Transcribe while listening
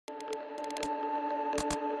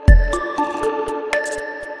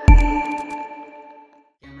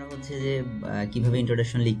হচ্ছে যে কিভাবে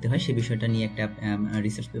ইন্ট্রোডাকশন লিখতে হয় সেই বিষয়টা নিয়ে একটা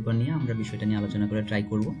রিসার্চ পেপার নিয়ে আমরা বিষয়টা নিয়ে আলোচনা করে ট্রাই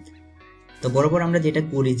করব। তো বরাবর আমরা যেটা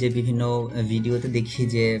করি যে বিভিন্ন ভিডিওতে দেখি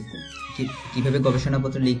যে কিভাবে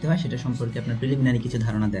গবেষণাপত্র লিখতে হয় সেটা সম্পর্কে আপনার প্রিলিমিনারি কিছু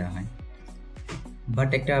ধারণা দেওয়া হয়, বাট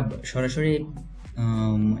একটা সরাসরি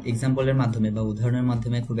এক্সাম্পলের মাধ্যমে বা উদাহরণের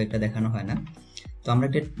মাধ্যমে খুব একটা দেখানো হয় না। তো আমরা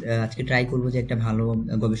আজকে ট্রাই করবো যে একটা ভালো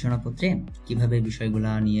গবেষণাপত্রে কিভাবে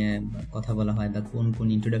বিষয়গুলা নিয়ে কথা বলা হয় বা কোন কোন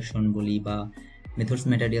ইন্ট্রোডাকশন বলি বা মেথডস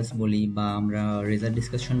ম্যাটেরিয়ালস বলি বা আমরা রেজাল্ট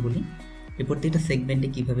ডিসকাশন বলি, এই প্রত্যেকটা সেগমেন্টে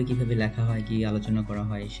কিভাবে কিভাবে লেখা হয়, কি আলোচনা করা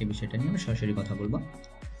হয় সে বিষয়টা নিয়ে আমরা সরাসরি কথা বলবো।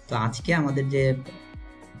 তো আজকে আমাদের যে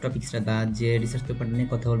টপিকসটা বা যে রিসার্চ পেপার নিয়ে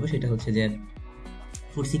কথা বলবো সেটা হচ্ছে যে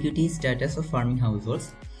food security status of farming হাউসহোল্ডস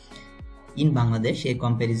in Bangladesh, A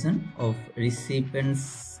comparison of রিসিপিয়েন্টস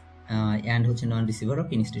and হচ্ছে নন রিসিভার অফ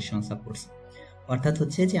ইনস্টিটিউশনাল সাপোর্টস। অর্থাৎ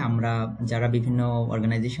হচ্ছে যে আমরা যারা বিভিন্ন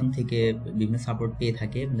অর্গানাইজেশন থেকে বিভিন্ন সাপোর্ট পেয়ে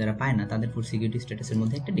থাকে, যারা পায় না, তাদের ফুড সিকিউরিটি স্ট্যাটাসের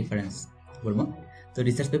মধ্যে একটা ডিফারেন্স বলবো। তো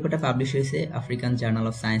রিসার্চ পেপারটা পাবলিশ হয়েছে African journal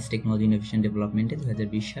of science technology innovation ডেভেলপমেন্টে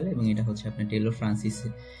 2020 সালে, এবং এটা হচ্ছে আপনার টেলর ফ্রান্সিস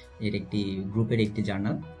এর একটি গ্রুপের একটি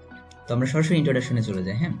জার্নাল। তো আমরা সরাসরি ইন্ট্রোডাকশনে চলে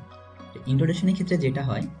যাই। হ্যাঁ, ইন্ট্রোডাকশনের ক্ষেত্রে যেটা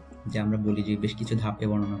হয় যে আমরা বলি যে বেশ কিছু ধাপে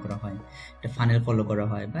বর্ণনা করা হয়, একটা ফানেল ফলো করা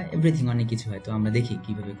হয় বা এভরিথিং অনেক কিছু হয়। তো আমরা দেখি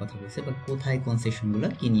কিভাবে কথা বলছে বা কোথায় কোন সেকশনগুলো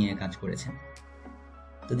কি নিয়ে কাজ করেছে।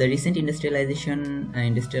 তো the recent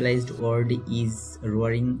industrialized world is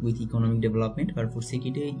roaring with economic development, where food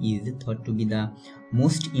security is thought to be the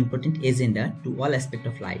most important agenda to all aspect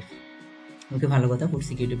of life. ওকে, ভালো কথা। ফুড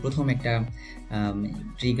সিকিউরিটি প্রথম একটা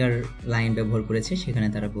ট্রিগার লাইন ব্যবহার করেছে, সেখানে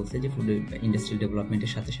তারা বলছে যে ফুড ইন্ডাস্ট্রিয়াল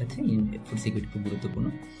ডেভেলপমেন্টের সাথে সাথে ফুড সিকিউরিটি খুব গুরুত্বপূর্ণ।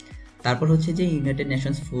 তারপর হচ্ছে যে United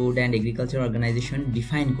Nations food and agriculture organisation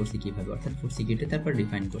define করছে কিভাবে, অর্থাৎ ফুড সিকিউরিটি তারপর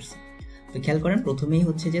ডিফাইন করছে। তো খেয়াল করেন, প্রথমেই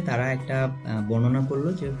হচ্ছে যে তারা একটা বর্ণনা করলো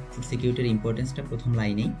যে ফুড সিকিউরিটির ইম্পর্টেন্সটা প্রথম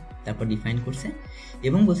লাইনেই, তারপর ডিফাইন করছে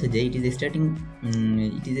এবং বলছে যে it is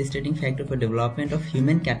a starting factor for development of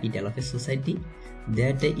human capital of a society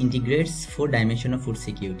that ইন্টিগ্রেটস 4 dimension of food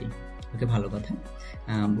security. ওকে, ভালো কথা।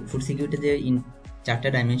 ফুড সিকিউরিটি যে 4টা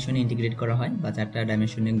ডাইমেনশনে ইন্টিগ্রেট করা হয় বা 4টা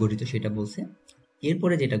ডাইমেনশনে গঠিত সেটা বলছে।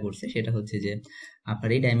 এরপরে যেটা করছে সেটা হচ্ছে যে আপনার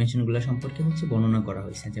এই ডাইমেনশনগুলো সম্পর্কে হচ্ছে বর্ণনা করা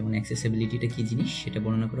হয়েছে, যেমন অ্যাক্সেসিবিলিটিটা কি জিনিস সেটা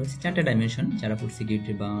বর্ণনা করা হয়েছে। 4টা ডাইমেনশন, যারা ফুড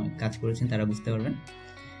সিকিউরিটি বা কাজ করেছেন তারা বুঝতে পারবেন।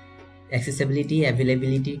 অ্যাক্সেসিবিলিটি,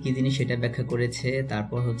 অ্যাভেলেবিলিটি কি জিনিস সেটা ব্যাখ্যা করেছে,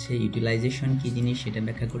 তারপর হচ্ছে ইউটিলাইজেশন কি জিনিস সেটা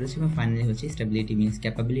ব্যাখ্যা করেছে, এবং ফাইনালি হচ্ছে stability means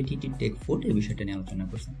capability to take food, এই বিষয়টা নিয়ে আলোচনা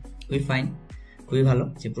করছে। খুবই ফাইন, খুবই ভালো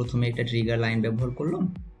যে প্রথমে একটা ট্রিগার লাইন ব্যবহার করলো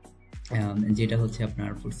যেটা হচ্ছে আপনার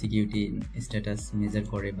ফুড সিকিউরিটি স্ট্যাটাস মেজার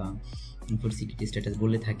করে বা ফুড সিকিউরিটি স্ট্যাটাস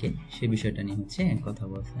বলে থাকে, সে বিষয়টা নিয়ে হচ্ছে কথা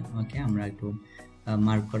বলছে। ওকে, আমরা একটু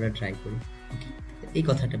মার্ক করার ট্রাই করি। ওকে, এই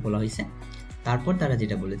কথাটা বলা হয়েছে। তারপর তারা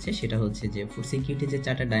যেটা বলেছে সেটা হচ্ছে যে ফুড সিকিউরিটি যে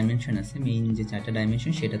 4টা ডাইমেনশন আছে, মেইন যে 4টা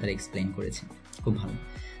ডাইমেনশন সেটা তারা এক্সপ্লেইন করেছে। খুব ভালো।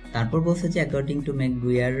 তারপর বলছে যে according to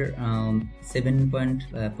ম্যাকগুয়ার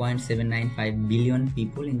 7.795 billion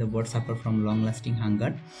people in the world suffer from long lasting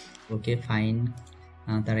hunger. Okay, fine.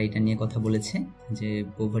 তারা এটা নিয়ে কথা বলেছে যে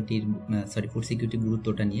ফুড সিকিউরিটির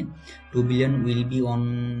গুরুত্বটা নিয়ে। 2 billion will be on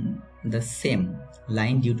the same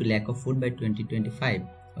line due to lack of food by 2025।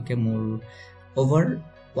 Okay, more over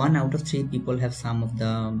 1 out of 3 people have some of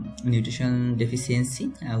the nutrition deficiency,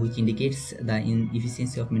 which indicates the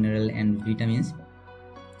inefficiency of mineral and vitamins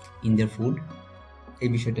in their food. এই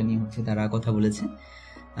বিষয়টা নিয়ে হচ্ছে তারা কথা বলেছে।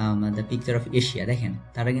 The picture of Asia, দেখেন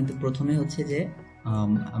তারা কিন্তু প্রথমে হচ্ছে যে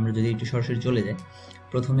আমরা যদি একটু সরাসরি চলে যাই,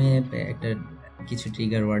 প্রথমে একটা কিছু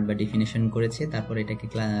ট্রিগার ওয়ার্ড বা ডেফিনেশন করেছে, তারপর এটাকে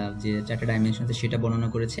যে 4টা ডাইমেনশন আছে সেটা বর্ণনা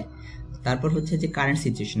করেছে, তারপর হচ্ছে যে কারেন্ট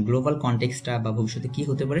সিচুয়েশন, গ্লোবাল কনটেক্সটটা বা ভবিষ্যতে কি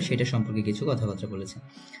হতে পারে সেটা সম্পর্কে কিছু কথাবার্তা বলেছে।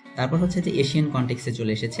 তারপর হচ্ছে যে এশিয়ান কনটেক্সটে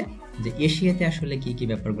চলে এসেছে, যে এশিয়াতে আসলে কি কি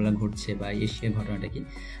ব্যাপারগুলো ঘটছে বা এশিয়ার ঘটনাটা কি।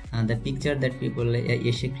 The picture that people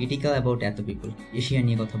Asia critical about এত পিপল, এশিয়া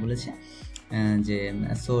নিয়ে কথা বলেছে। যে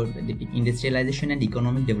so industrialisation and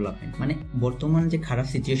economic development, মানে বর্তমান যে খারাপ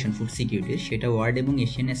সিচুয়েশন ফুড সিকিউরিটির সেটা ওয়ার্ল্ড এবং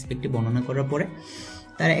এশিয়ান অ্যাসপেক্টে বর্ণনা করার পরে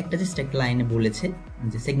তারা একটা জাস্ট একটা লাইনে বলেছে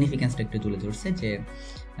যে সিগনিফিক্যান্সটা একটু তুলে ধরছে যে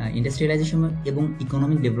ইন্ডাস্ট্রিয়ালাইজেশন এবং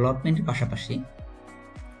ইকোনমিক ডেভেলপমেন্টের পাশাপাশি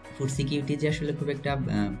ফুড সিকিউরিটি যে আসলে খুব একটা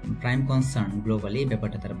প্রাইম কনসার্ন গ্লোবালি, এই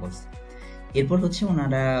ব্যাপারটা তারা বলছে। এরপর হচ্ছে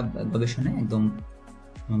ওনারা গবেষণায় একদম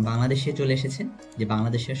বাংলাদেশে চলে এসেছে, যে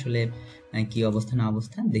বাংলাদেশে আসলে কি অবস্থা না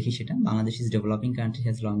অবস্থা দেখি সেটা। Bangladesh is developing country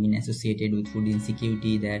has long bin associated with food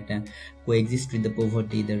insecurity that coexist with the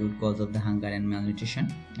poverty, the root cause of the hunger and malnutrition.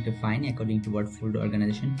 এটা fine, according to world food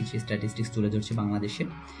organisation কিছু স্ট্যাটিস্টিক্স তুলে ধরছে বাংলাদেশে,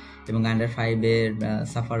 এবং আন্ডার 5-এর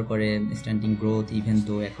সাফার করে standing growth even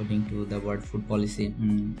though according to the world food policy,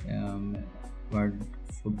 world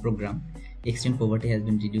food programme, extreme poverty has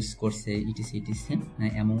been reduced করছে etc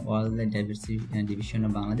among all the division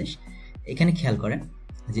of Bangladesh. এখানে খেয়াল করেন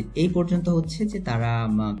যে এই পর্যন্ত হচ্ছে যে তারা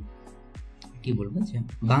কি বলবো যে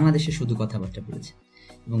বাংলাদেশে শুধু কথাবার্তা বলেছে,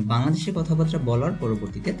 এবং বাংলাদেশের কথাবার্তা বলার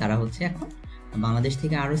পরবর্তীতে তারা হচ্ছে এখন বাংলাদেশ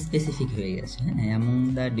থেকে আরো স্পেসিফিক হয়ে গেছে। হ্যাঁ, এমন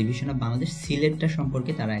দ্য ডিভিশন অফ বাংলাদেশ, সিলেটটা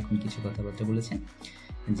সম্পর্কে তারা এখন কিছু কথাবার্তা বলেছে,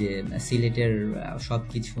 যে সিলেটের সব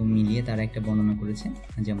কিছু মিলিয়ে তারা একটা বর্ণনা করেছে,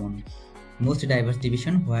 যেমন most diverse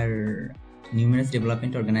division where numerous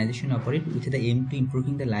development organizations operate with the aim to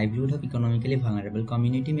improving the livelihood of economically vulnerable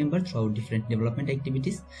community members through different development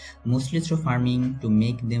activities, mostly through farming to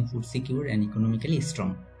make them food secure and economically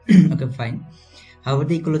strong. Okay, fine. However,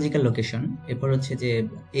 the ecological location, এরপর হচ্ছে যে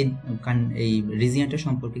এই রিজিয়নটা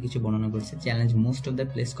সম্পর্কে কিছু বর্ণনা করছে। Challenge, most of the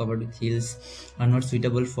place covered with hills are not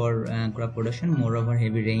suitable for crop production, more over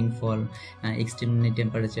heavy rainfall, extremely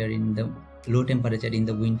temperature in the low temperature in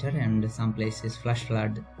the winter and some places flash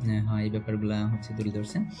flood, এই ব্যাপারগুলো হচ্ছে তুলে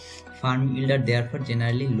ধরছে। Farm yield are therefore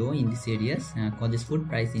generally low in these areas, causes food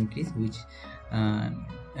price increase which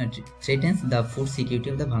threatens the food security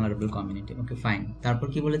of the vulnerable community. Okay, fine. তারপর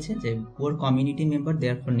কি বলেছে যে poor community member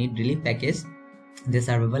therefore need relief package, they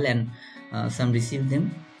survival and some receive them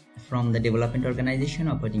from the development organization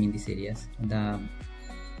operating in these areas. The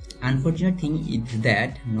unfortunate thing is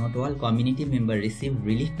that not all community members receive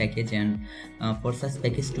relief package, and for such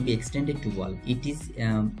package to be extended to all, it is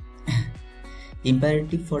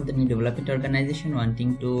imperative for the new development organization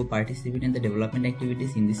wanting to participate in the development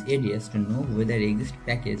activities in these areas to know whether exist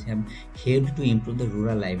package have helped to improve the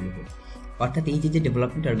rural livelihood. অর্থাৎ এই যে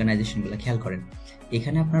development অর্গানাইজেশনগুলো খেয়াল করেন,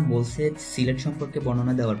 এখানে আপনার বলছে সিলেট সম্পর্কে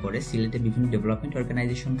বর্ণনা দেওয়ার পরে সিলেটে বিভিন্ন ডেভেলপমেন্ট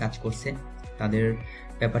অর্গানাইজেশন কাজ করছে, তাদের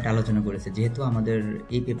ব্যাপারটা আলোচনা করেছে। যেহেতু আমাদের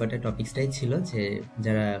এই পেপারটা টপিকসটাই ছিল যে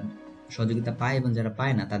যারা সহযোগিতা পায় এবং যারা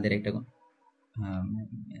পায় না তাদের একটা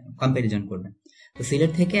কম্প্যারিজন করবে, তো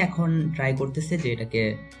সিলেট থেকে এখন ট্রাই করতেছে যে এটাকে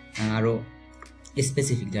আরো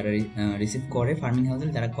স্পেসিফিক, যারা রিসিভ করে ফার্মিং হাউসে,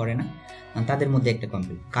 যারা করে না তাদের মধ্যে একটা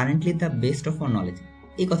compare. Currently the best of our knowledge,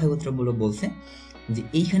 এই কথাগুলো বলছে যে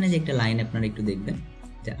এইখানে যে একটা লাইন আপনারা একটু দেখবেন,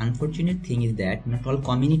 the unfortunate thing is that not all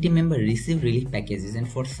community members receive relief packages, and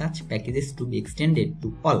for such packages to be extended to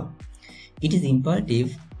all, it is imperative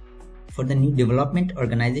for the new development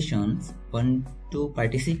organizations want to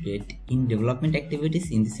participate in development activities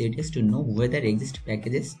in these areas to know whether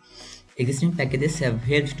existing packages have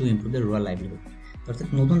helped to improve the rural livelihood. অর্থাৎ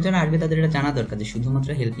নতুন যারা আসবে তাদের এটা জানা দরকার যে শুধুমাত্র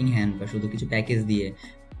হেল্পিং হ্যান্ড বা শুধু কিছু প্যাকেজ দিয়ে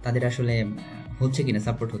তাদের আসলে হচ্ছে কিনা,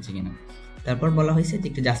 সাপোর্ট হচ্ছে কিনা। তারপর বলা হয়েছে যে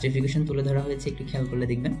একটু জাস্টিফিকেশন তুলে ধরা হয়েছে, একটু খেয়াল করলে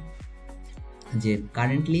দেখবেন যে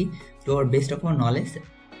currently to our best of our knowledge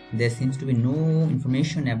there seems to be no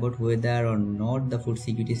information about whether or not the food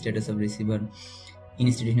security status of receiver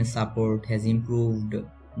institutional support has improved,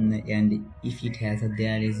 and if it has,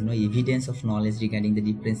 there is no evidence of knowledge regarding the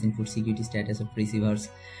difference in food security status of receivers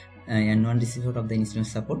and non-receiver of the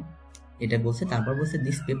institutional support. এটা বলছে, তারপর বলছে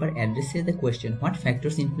this paper addresses the question what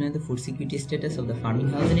factors influence the food security status of the farming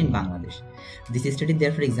houses in Bangladesh. This study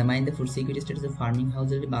therefore examine the food security status of farming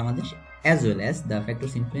houses in Bangladesh as well as the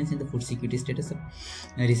factors influencing the food security status of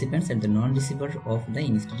recipients and the non-receiver of the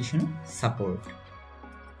institutional support.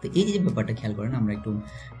 তো এই যে ব্যাপারটা খেয়াল করেন, আমরা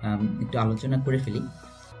একটু আলোচনা করে ফেলি,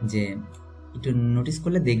 যে একটু নোটিস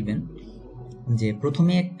করলে দেখবেন যে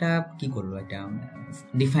প্রথমে একটা কি করলো, একটা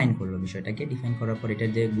ডিফাইন করলো, বিষয়টাকে ডিফাইন করার পর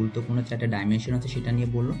এটার যে গুরুত্বপূর্ণ চারটা ডাইমেনশন আছে সেটা নিয়ে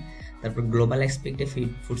বললো, তারপর গ্লোবাল অ্যাসপেক্টে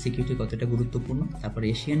ফুড সিকিউরিটি কতটা গুরুত্বপূর্ণ, তারপর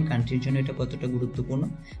এশিয়ান কান্ট্রির জন্য এটা কতটা গুরুত্বপূর্ণ,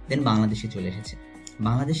 দেন বাংলাদেশে চলে এসেছে।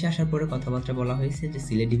 বাংলাদেশে আসার পরে কথাবার্তা বলা হয়েছে যে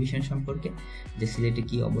সিলেট ডিভিশন সম্পর্কে, যে সিলেটে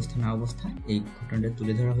কি অবস্থা না অবস্থা এই ঘটনাটা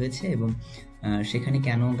তুলে ধরা হয়েছে, এবং সেখানে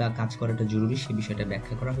কেন কাজ করাটা জরুরি সে বিষয়টা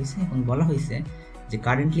ব্যাখ্যা করা হয়েছে, এবং বলা হয়েছে যে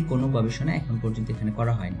কারেন্টলি কোনো গবেষণা এখন পর্যন্ত এখানে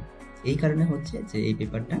করা হয়নি। এই কারণে হচ্ছে যে এই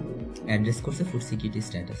পেপারটা অ্যাড্রেস করছে ফুড সিকিউরিটি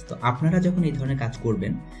স্ট্যাটাস। তো আপনারা যখন এই ধরনের কাজ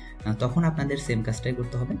করবেন তখন আপনাদের সেম কাজটাই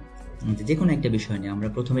করতে হবে, যে কোনো একটা বিষয় নিয়ে আমরা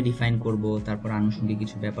প্রথমে ডিফাইন করব, তারপর আনুষঙ্গিক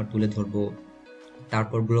কিছু ব্যাপার তুলে ধরবো,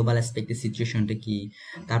 তারপর গ্লোবাল অ্যাসপেক্টের সিচুয়েশনটা কি,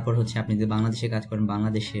 তারপর হচ্ছে আপনি যে বাংলাদেশে কাজ করেন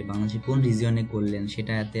বাংলাদেশে কোন রিজিয়নে করলেন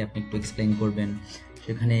সেটাতে আপনি একটু এক্সপ্লেইন করবেন,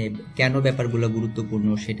 সেখানে কেন ব্যাপারগুলো গুরুত্বপূর্ণ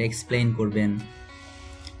সেটা এক্সপ্লেইন করবেন,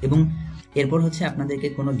 এবং এরপর হচ্ছে আপনাদেরকে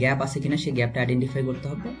কোনো গ্যাপ আছে কিনা সেই গ্যাপটা আইডেন্টিফাই করতে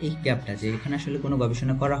হবে, এই গ্যাপটা যে এখানে আসলে কোনো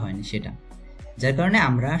গবেষণা করা হয়নি সেটা, যার কারণে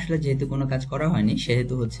আমরা আসলে যেহেতু কোনো কাজ করা হয়নি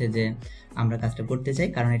সেহেতু হচ্ছে যে আমরা কাজটা করতে চাই,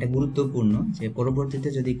 কারণ এটা গুরুত্বপূর্ণ যে পরবর্তীতে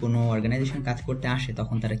যদি কোনো অর্গানাইজেশন কাজ করতে আসে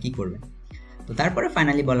তখন তারা কি করবে। তো তারপরে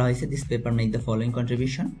ফাইনালি বলা হয়েছে this paper make the following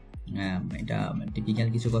contribution, এটা টিপিক্যাল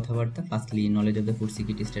কিছু কথাবার্তা। Firstly knowledge of the food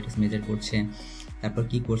security status measure করছে, তারপর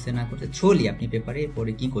কি করছে না করছে, থ্রোলি আপনি পেপারে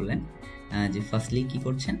পরে কি করলেন, যে ফার্স্টলি কি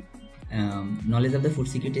করছেন, knowledge of the food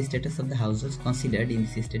security status of the households considered in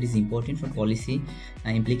this study is important for policy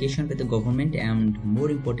implication by the government and more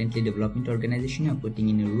importantly development organization operating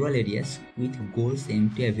in rural areas with goals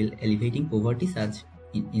aimed to alleviating poverty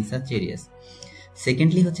in such areas.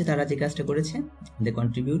 Secondly হচ্ছে তারা যে কাজটা করেছে, দে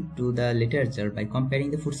contribute to the literature by comparing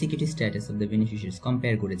the food security status of the beneficiaries,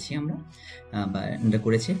 compare করেছি আমরা বা এটা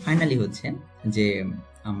করেছে। ফাইনালি হচ্ছে যে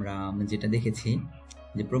আমরা যেটা দেখেছি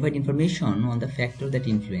যে provide information on the factor that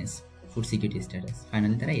influence food security status,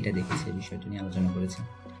 finally তারা এটা দেখেছে, বিষয়টা নিয়ে আলোচনা করেছে।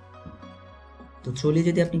 তো চলে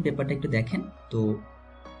যদি আপনি পেপারটা একটু দেখেন তো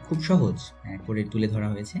খুব সহজ করে তুলে ধরা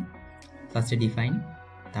হয়েছে। ফার্স্টে ডিফাইন,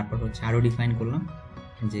 তারপর হচ্ছে আরও ডিফাইন করলাম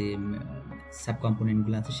যে সাব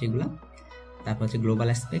কম্পোনেন্টগুলো আছে সেগুলো, তারপর হচ্ছে global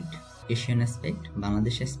aspect, Asian aspect,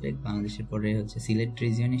 Bangladesh aspect, বাংলাদেশের পরে হচ্ছে সিলেট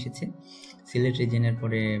রিজিয়ন এসেছে, সিলেট রিজিয়নের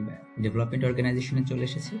পরে ডেভেলপমেন্ট অর্গানাইজেশনে চলে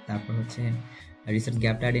এসেছে, তারপর হচ্ছে রিসার্চ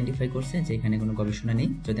গ্যাপটা আইডেন্টিফাই করছে যে এখানে কোনো গবেষণা নেই,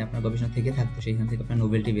 যদি আপনার গবেষণা থেকে থাকতো সেইখান থেকে আপনার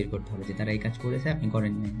নোবেলটি বের করতে হবে যে তারা এই কাজ করেছে আপনি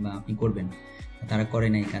করেন নাই বা আপনি করবেন, তারা করে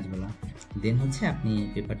না এই কাজগুলো। দেন হচ্ছে আপনি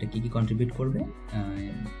পেপারটা কী কী কন্ট্রিবিউট করবে,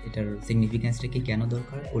 এটার সিগনিফিকেন্সটা কি, কেন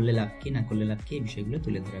দরকার, করলে লাভ কি না করলে লাভ কি, এই বিষয়গুলো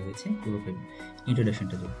তুলে ধরা হয়েছে পুরো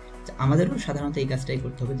ইন্ট্রোডাকশনটা দিয়ে। আমাদেরও সাধারণত এই কাজটাই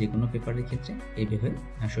করতে হবে যে কোনো পেপারের ক্ষেত্রে, এইভাবে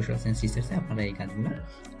সোশ্যাল সায়েন্স রিসার্চে আপনারা এই কাজগুলো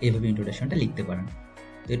এইভাবে ইন্ট্রোডাকশনটা লিখতে পারেন।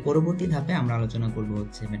 তো এর পরবর্তী ধাপে আমরা আলোচনা করব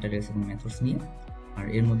হচ্ছে ম্যাটেরিয়ালস এবং মেথডস নিয়ে, আর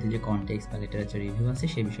এর মধ্যে যে কনটেক্সট বা লিটারেচার রিভিউ আছে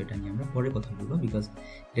সেই বিষয়টা নিয়ে আমরা পরে কথা বলবো, বিকজ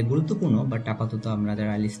এটা গুরুত্বপূর্ণ, বাট আপাতত আমরা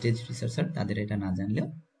যারা আর্লি স্টেজ রিসার্চার তাদের এটা না জানলেও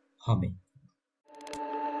হবে।